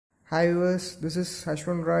Hi viewers, this is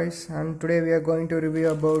Ashwin Rice and today we are going to review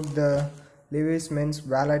about the Levi's men's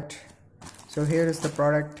wallet. So here is the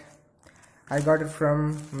product. I got it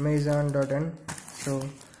from Amazon.in. So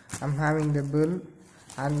I'm having the bill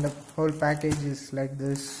and the whole package is like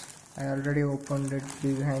this. I already opened it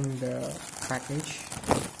behind the package.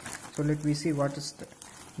 So let me see what is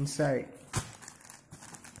inside.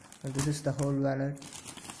 And this is the whole wallet.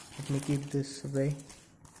 Let me keep this away.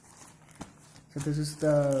 So this is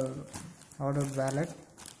the ordered wallet.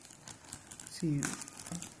 See,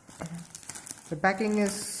 the packing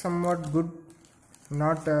is somewhat good,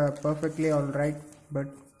 not perfectly alright, but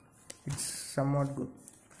it's somewhat good.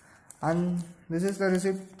 And this is the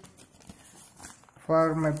receipt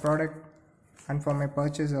for my product and for my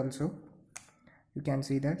purchase also. You can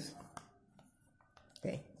see this.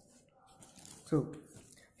 Okay. So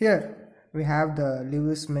here we have the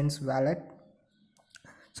Levi's men's wallet.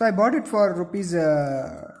 So I bought it for rupees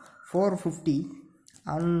 450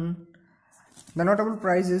 and the notable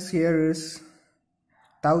prices here is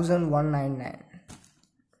 1199.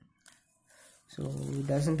 So it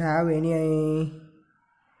doesn't have any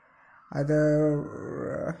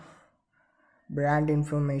other brand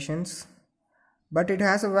informations, but it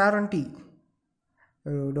has a warranty.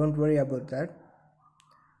 Don't worry about that.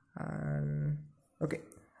 And okay,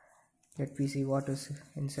 let me see what is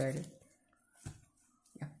inside it.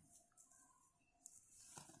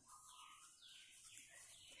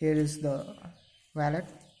 Here is the wallet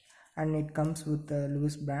and it comes with the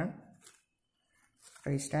Levi's brand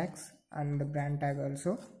price tags and the brand tag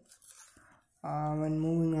also. When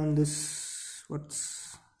moving on this,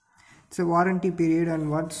 it's a warranty period, and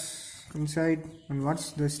what's inside and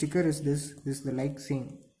what's the sticker is this is the like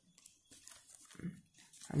scene,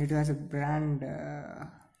 and it has a brand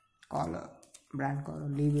collar,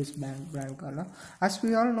 Levi's brand collar. As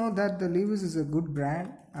we all know that the Levi's is a good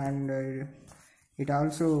brand and it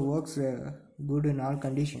also works good in all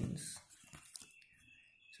conditions.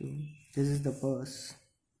 So this is the purse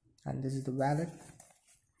and this is the wallet.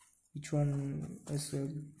 Which one is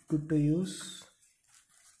good to use?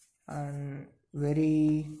 And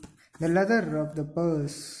the leather of the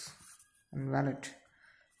purse and wallet.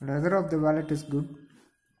 The leather of the wallet is good.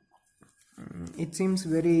 It seems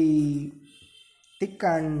very thick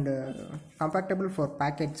and compactable for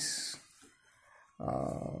packets.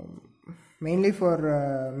 Mainly for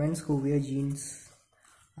men's who wear jeans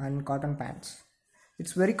and cotton pants.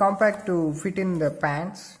 It's very compact to fit in the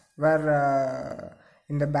pants, where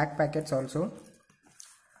in the back pockets also.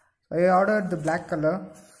 I ordered the black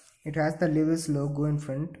color. It has the Levi's logo in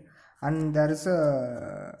front and there is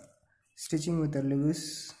a stitching with the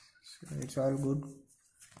Levi's, so it's all good.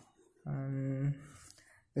 And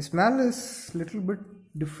the smell is little bit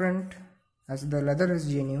different as the leather is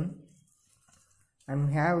genuine. And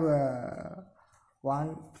we have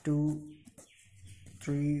 1, 2,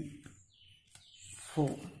 3,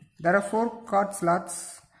 4. There are 4 card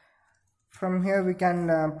slots. From here we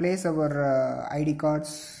can place our ID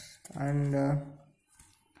cards and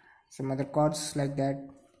some other cards like that.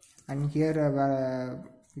 And here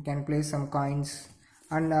we can place some coins.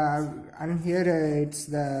 And here it's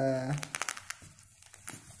the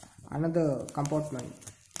another compartment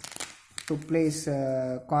to place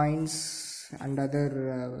coins and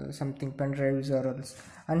other something pen drives or else.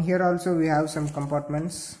 And here also we have some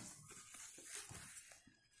compartments.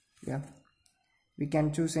 Yeah, we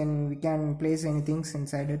can choose and we can place anything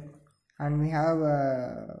inside it, and we have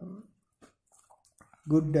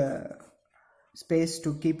good space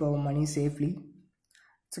to keep our money safely.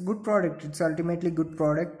 It's a good product. It's ultimately good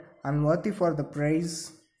product and worthy for the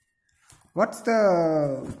price. What's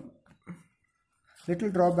the little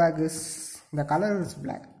drawback is the color is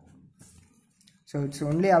black. So it's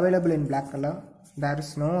only available in black color. There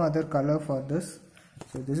is no other color for this.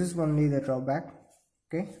 So this is only the drawback.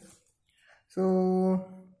 Okay. So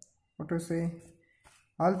what to say?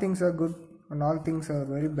 All things are good and all things are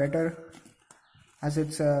very better. As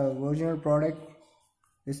it's a original product,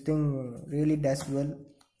 this thing really does well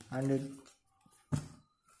and it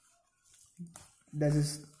does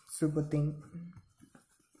this super thing.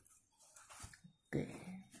 Okay.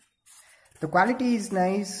 The quality is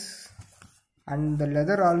nice. And the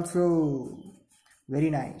leather also very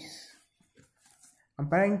nice.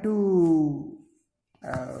 Comparing to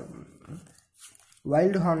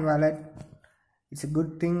Wild Horn wallet, it's a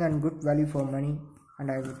good thing and good value for money.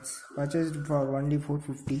 And I purchased it for only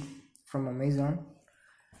 450 from Amazon.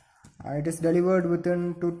 It is delivered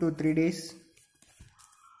within 2 to 3 days.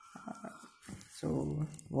 So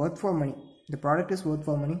worth for money. The product is worth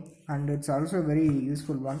for money and it's also a very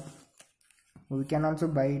useful one. We can also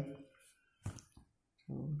buy it.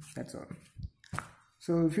 That's all.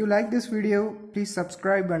 So if you like this video, please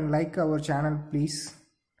subscribe and like our channel, please.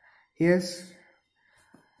 Here's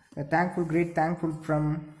a great thankful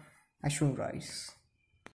from Ashwin Rice.